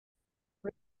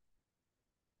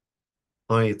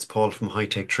Hi, it's Paul from High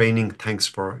Tech Training. Thanks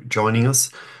for joining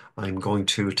us. I'm going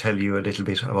to tell you a little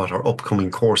bit about our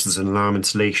upcoming courses in alarm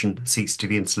installation,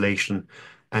 CCTV installation,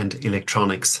 and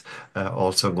electronics.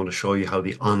 Also, I'm going to show you how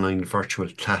the online virtual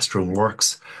classroom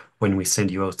works when we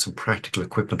send you out some practical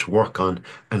equipment to work on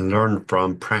and learn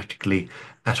from practically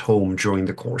at home during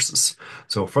the courses.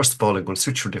 So first of all, I'm going to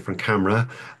switch to a different camera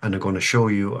and I'm going to show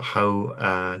you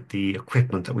how the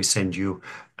equipment that we send you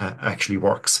actually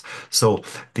works. So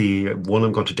the one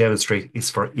I'm going to demonstrate is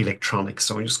for electronics.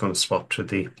 So I'm just going to swap to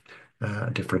the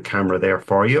different camera there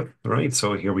for you. All right,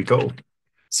 so here we go.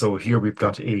 So here we've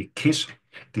got a kit.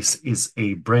 This is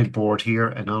a breadboard here,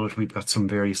 and on it we've got some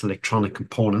various electronic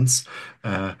components.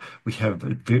 We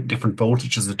have different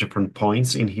voltages at different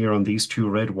points in here on these two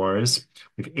red wires.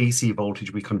 With AC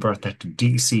voltage, we convert that to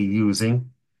DC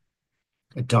using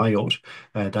a diode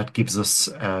that gives us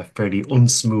fairly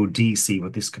unsmooth DC,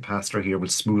 but this capacitor here will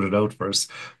smooth it out for us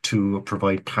to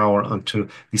provide power onto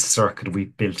this circuit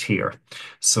we've built here.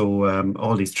 So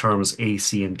all these terms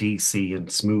AC and DC and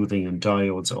smoothing and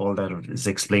diodes, all that is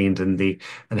explained in the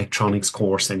electronics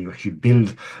course, and you actually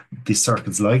build the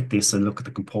circuits like this and look at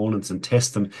the components and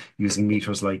test them using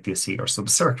meters like this here. So the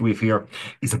circuit we have here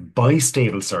is a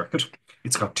bistable circuit.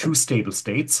 It's got two stable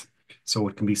states. So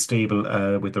it can be stable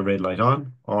with the red light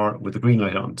on or with the green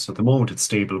light on. So at the moment it's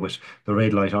stable with the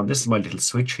red light on. This is my little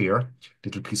switch here.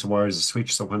 Little piece of wire is a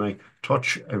switch. So when I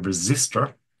touch a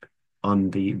resistor on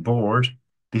the board,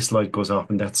 this light goes off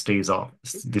and that stays off.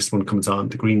 This one comes on,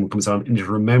 the green one comes on, and it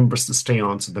remembers to stay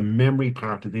on. So the memory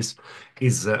part of this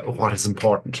is what is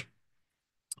important.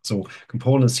 So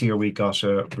components here, we got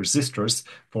resistors,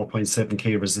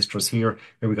 4.7K resistors here.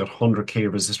 Here we got 100K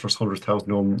resistors,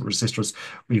 100,000 ohm resistors.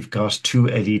 We've got two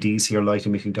LEDs here, light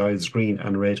emitting diodes, green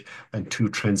and red, and two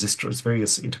transistors,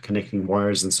 various interconnecting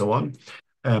wires and so on.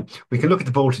 We can look at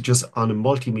the voltages on a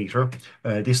multimeter.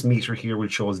 This meter here will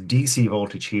show us DC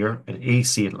voltage here and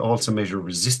AC. It'll also measure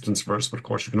resistance for us, but of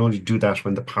course you can only do that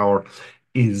when the power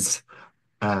is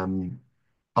um,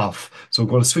 off. So I'm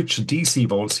going to switch to DC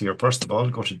volts here. First of all,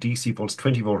 go to DC volts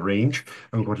 20-volt range.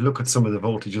 I'm going to look at some of the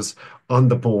voltages on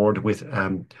the board with our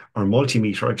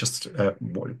multimeter.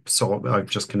 I've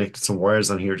just connected some wires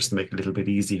on here just to make it a little bit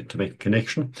easy to make a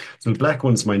connection. So the black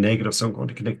one's my negative, so I'm going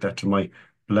to connect that to my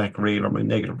black rail or my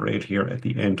negative rail here at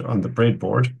the end on the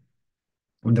breadboard.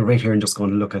 On the right here, I'm just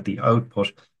going to look at the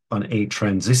output on a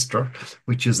transistor,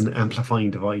 which is an amplifying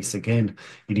device. Again,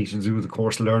 you need to do the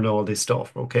course, learn all this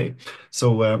stuff, okay?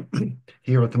 So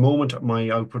here at the moment, my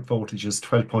output voltage is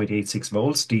 12.86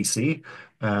 volts DC.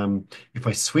 If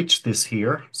I switch this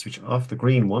here, switch off the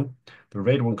green one, the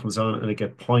red one comes on and I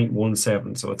get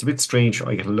 0.17. So it's a bit strange.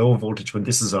 I get a low voltage when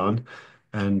this is on,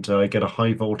 and I get a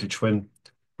high voltage when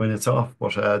it's off,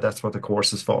 but that's what the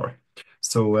course is for.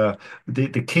 So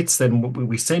the kits then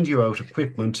we send you out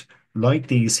equipment like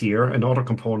these here and other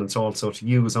components also to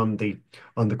use on the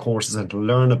courses and to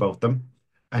learn about them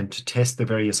and to test the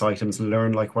various items and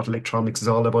learn like what electronics is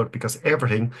all about, because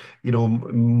everything,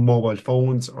 mobile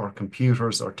phones or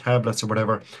computers or tablets or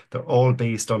whatever, they're all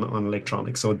based on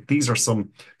electronics. So these are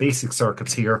some basic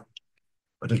circuits here.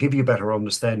 It'll give you a better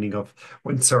understanding of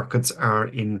when circuits are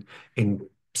in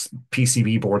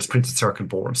PCB boards, printed circuit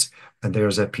boards, and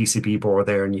there's a PCB board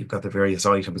there, and you've got the various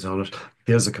items on it.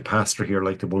 There's a capacitor here,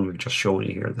 like the one we've just shown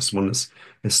you here. This one is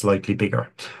slightly bigger.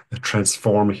 A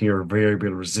transformer here,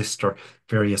 variable resistor,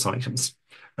 various items.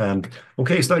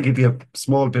 Okay, so that'll give you a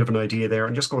small bit of an idea there.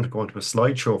 I'm just going to go into a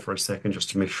slideshow for a second just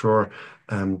to make sure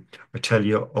I tell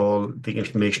you all the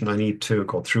information I need to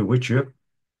go through with you.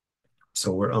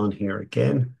 So we're on here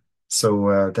again.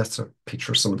 So that's a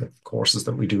picture of some of the courses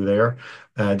that we do there.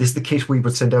 This is the kit we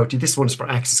would send out to you. This one's for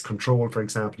access control, for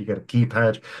example. You get a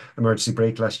keypad, emergency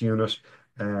brake latch unit,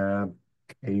 a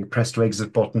press to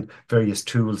exit button, various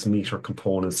tools, meter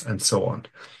components, and so on.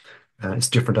 It's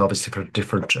different, obviously, for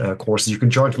different courses. You can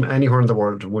join from anywhere in the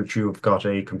world once you've got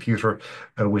a computer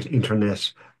with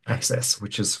internet access,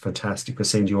 which is fantastic. We'll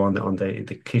send you on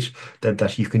the kit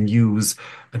that you can use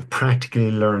and practically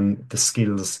learn the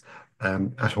skills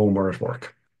at home or at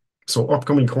work. So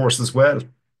upcoming course as well.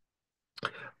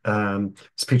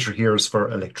 This picture here is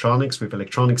for electronics. We have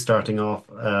electronics starting off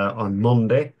on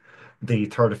Monday, the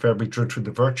 3rd of February, through the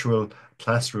virtual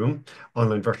classroom,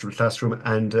 online virtual classroom,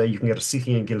 and you can get a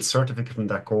City and Guild certificate in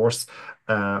that course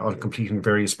on completing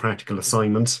various practical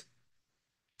assignments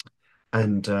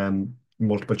and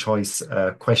multiple choice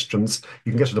questions.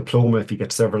 You can get a diploma if you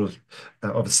get several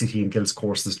of the City and Guilds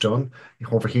courses done.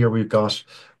 Over here we've got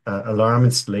alarm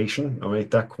installation. All right,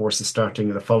 that course is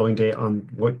starting the following day on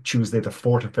Tuesday, the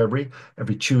 4th of February,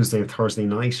 every Tuesday and Thursday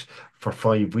night for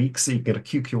 5 weeks. So you get a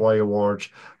QQI award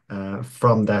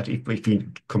from that if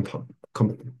you com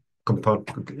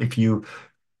if you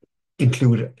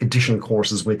include additional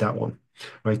courses with that one.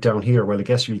 Right down here, well, I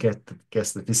guess you'll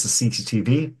guess that this is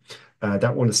CCTV.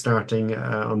 That one is starting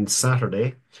on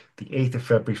Saturday, the 8th of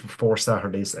February for 4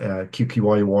 Saturdays,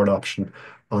 QQI award option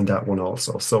on that one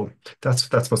also. So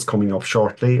that's what's coming up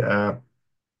shortly.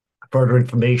 Further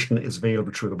information is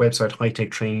available through the website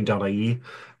hitechtraining.ie,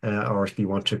 or if you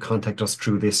want to contact us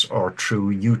through this or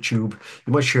through YouTube,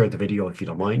 you might share the video if you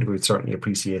don't mind. We would certainly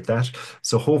appreciate that.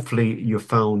 So hopefully you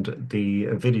found the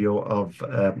video of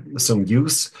some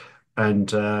use, and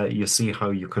you see how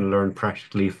you can learn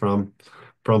practically from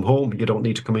home. You don't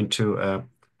need to come into a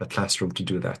classroom to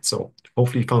do that. So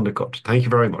hopefully you found it good. Thank you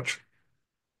very much.